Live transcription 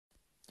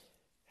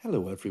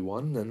Hello,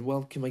 everyone, and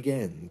welcome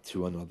again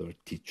to another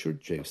Teacher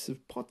Joseph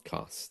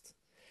podcast.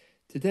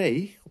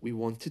 Today, we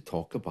want to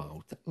talk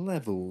about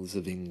levels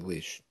of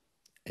English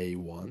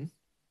A1,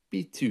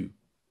 B2,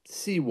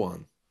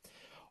 C1,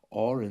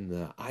 or in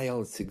the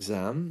IELTS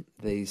exam,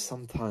 they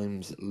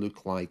sometimes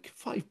look like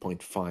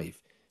 5.5,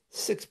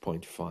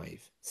 6.5,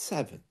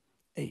 7,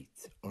 8,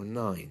 or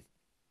 9.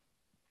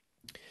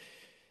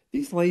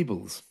 These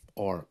labels,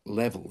 or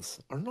levels,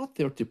 are not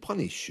there to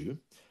punish you,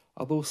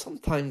 although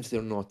sometimes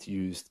they're not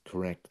used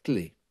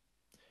correctly.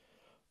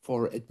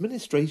 For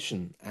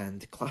administration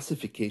and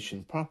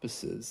classification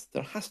purposes,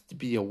 there has to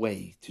be a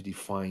way to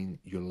define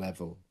your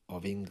level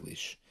of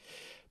English.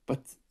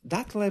 But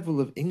that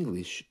level of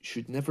English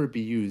should never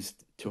be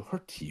used to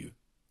hurt you.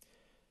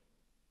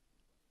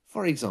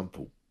 For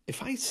example,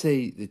 if I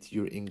say that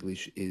your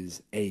English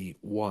is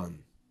A1,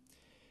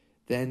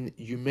 then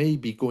you may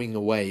be going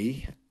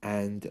away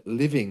and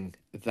living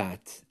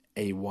that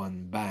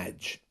A1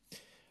 badge.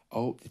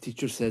 Oh, the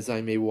teacher says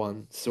I'm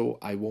A1, so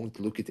I won't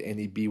look at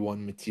any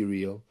B1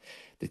 material.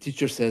 The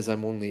teacher says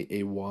I'm only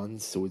A1,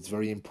 so it's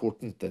very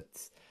important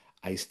that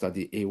I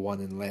study A1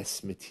 and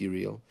less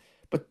material.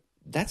 But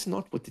that's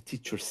not what the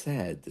teacher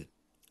said.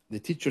 The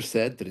teacher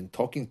said that in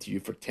talking to you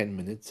for 10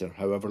 minutes or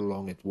however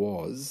long it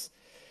was,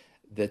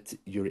 that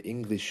your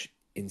English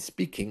in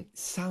speaking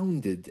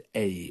sounded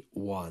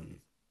A1.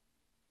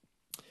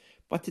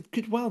 But it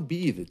could well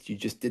be that you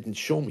just didn't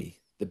show me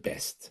the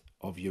best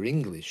of your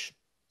English.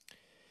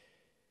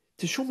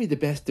 To show me the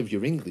best of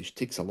your English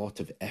takes a lot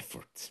of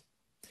effort.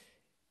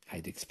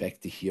 I'd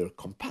expect to hear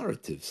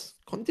comparatives,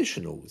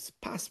 conditionals,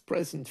 past,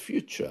 present,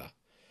 future.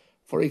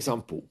 For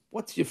example,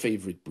 what's your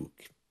favourite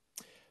book?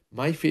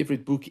 My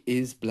favourite book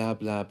is blah,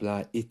 blah,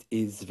 blah. It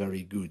is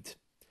very good.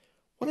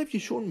 What have you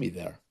shown me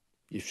there?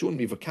 You've shown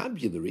me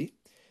vocabulary,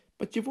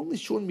 but you've only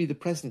shown me the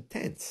present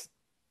tense.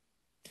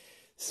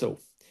 So,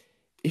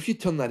 if you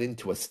turn that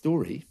into a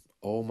story,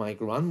 oh, my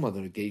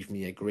grandmother gave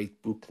me a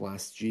great book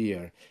last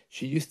year.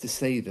 She used to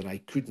say that I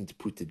couldn't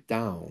put it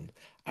down.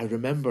 I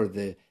remember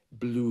the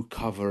blue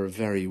cover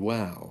very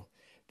well.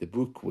 The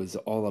book was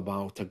all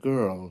about a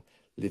girl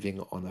living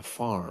on a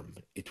farm.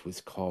 It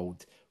was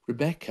called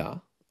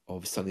Rebecca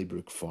of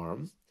Sunnybrook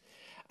Farm.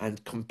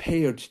 And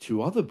compared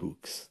to other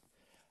books,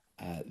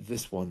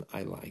 this one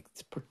I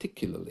liked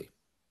particularly.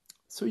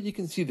 So you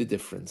can see the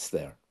difference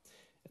there.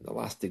 In the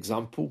last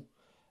example,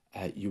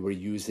 you were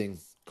using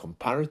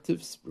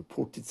comparatives,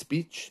 reported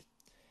speech,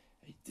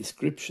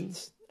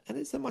 descriptions, and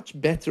it's a much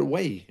better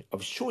way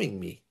of showing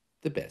me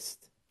the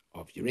best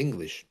of your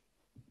English.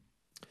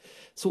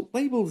 So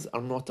labels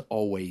are not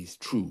always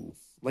true.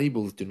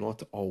 Labels do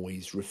not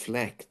always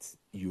reflect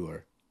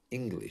your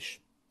English.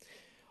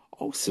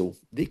 Also,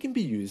 they can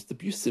be used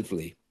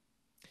abusively.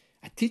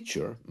 A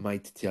teacher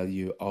might tell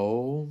you,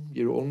 oh,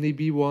 you're only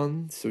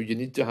B1, so you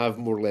need to have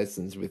more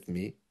lessons with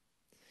me.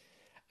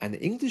 An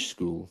English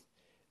school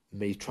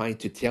may try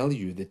to tell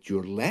you that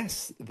you're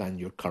less than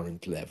your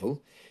current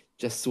level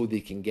just so they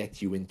can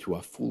get you into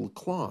a full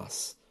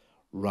class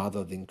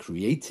rather than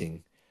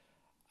creating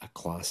a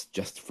class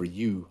just for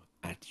you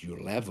at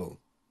your level.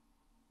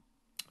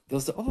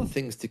 There's other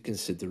things to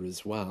consider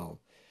as well,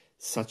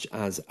 such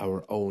as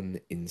our own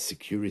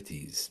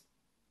insecurities.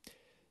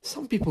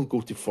 Some people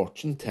go to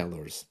fortune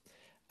tellers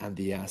and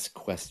they ask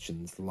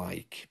questions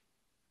like,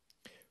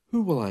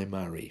 who will I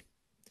marry?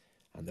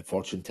 And the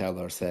fortune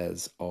teller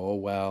says, oh,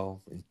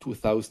 well, in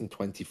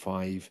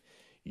 2025,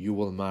 you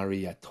will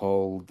marry a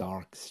tall,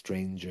 dark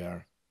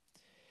stranger.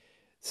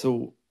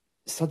 So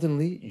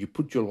suddenly you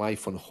put your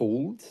life on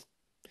hold.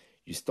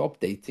 You stop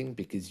dating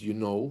because you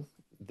know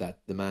that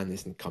the man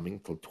isn't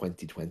coming till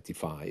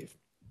 2025.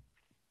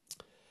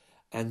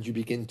 And you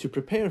begin to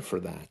prepare for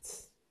that.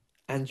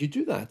 And you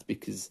do that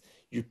because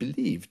you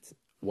believed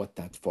what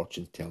that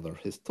fortune teller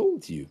has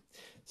told you.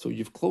 So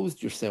you've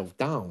closed yourself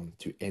down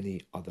to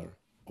any other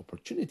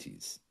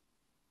opportunities.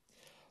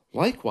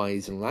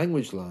 Likewise, in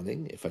language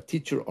learning, if a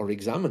teacher or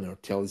examiner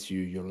tells you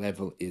your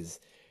level is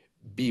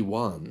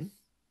B1,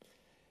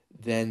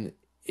 then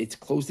it's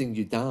closing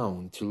you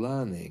down to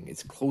learning.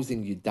 It's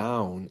closing you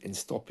down and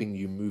stopping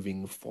you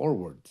moving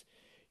forward.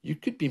 You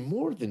could be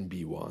more than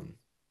B1.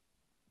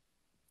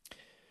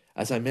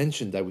 As I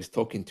mentioned, I was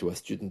talking to a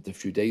student a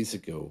few days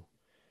ago,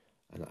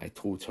 and I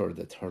told her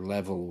that her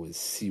level was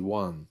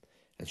C1,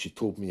 and she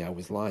told me I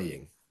was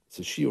lying.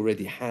 So she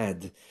already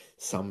had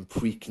some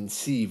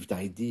preconceived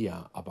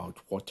idea about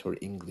what her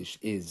English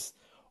is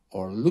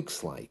or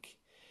looks like.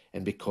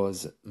 And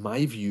because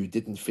my view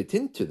didn't fit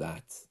into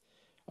that,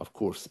 of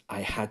course,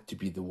 I had to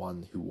be the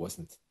one who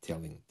wasn't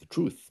telling the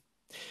truth.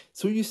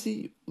 So you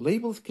see,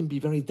 labels can be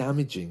very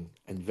damaging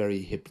and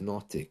very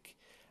hypnotic,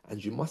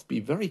 and you must be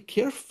very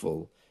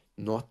careful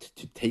not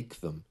to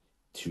take them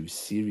too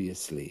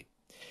seriously.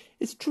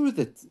 It's true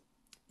that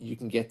you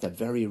can get a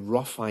very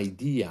rough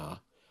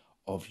idea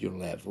of your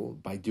level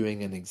by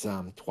doing an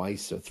exam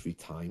twice or three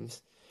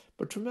times.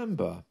 But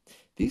remember,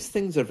 these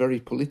things are very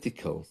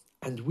political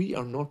and we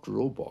are not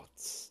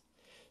robots.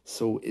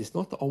 So it's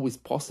not always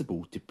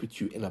possible to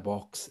put you in a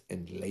box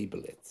and label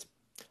it.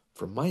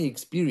 from my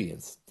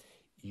experience,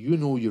 you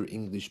know your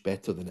English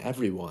better than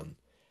everyone,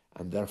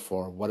 and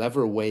therefore,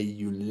 whatever way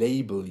you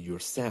label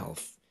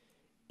yourself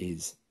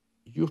is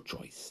your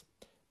choice,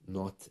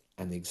 not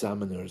an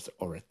examiner's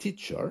or a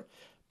teacher.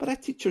 But a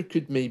teacher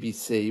could maybe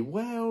say,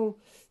 well,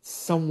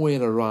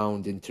 somewhere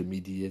around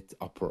intermediate,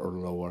 upper or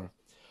lower,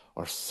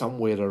 or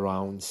somewhere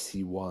around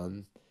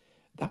C1.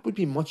 That would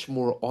be much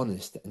more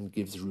honest and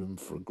gives room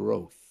for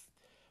growth.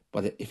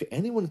 But if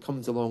anyone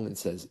comes along and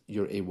says,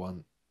 you're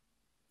A1,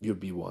 you're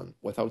B1,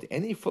 without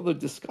any further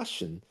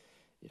discussion,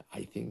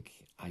 I think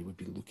I would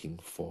be looking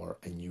for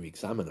a new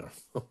examiner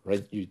or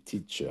a new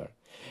teacher.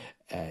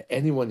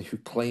 Anyone who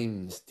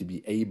claims to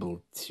be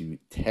able to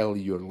tell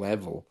your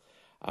level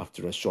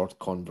after a short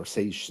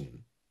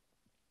conversation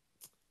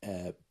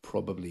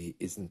probably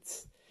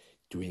isn't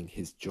doing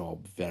his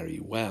job very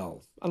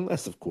well,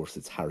 unless, of course,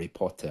 it's Harry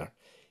Potter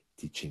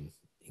teaching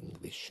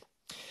English.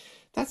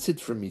 That's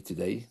it from me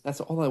today.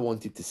 That's all I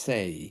wanted to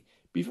say.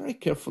 Be very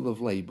careful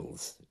of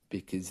labels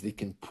because they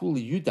can pull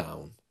you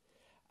down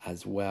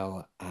as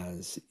well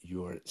as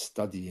your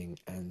studying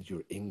and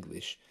your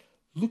English.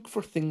 Look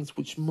for things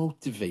which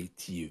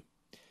motivate you.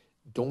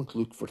 Don't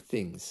look for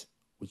things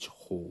which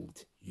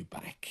hold you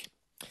back.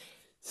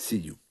 See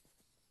you.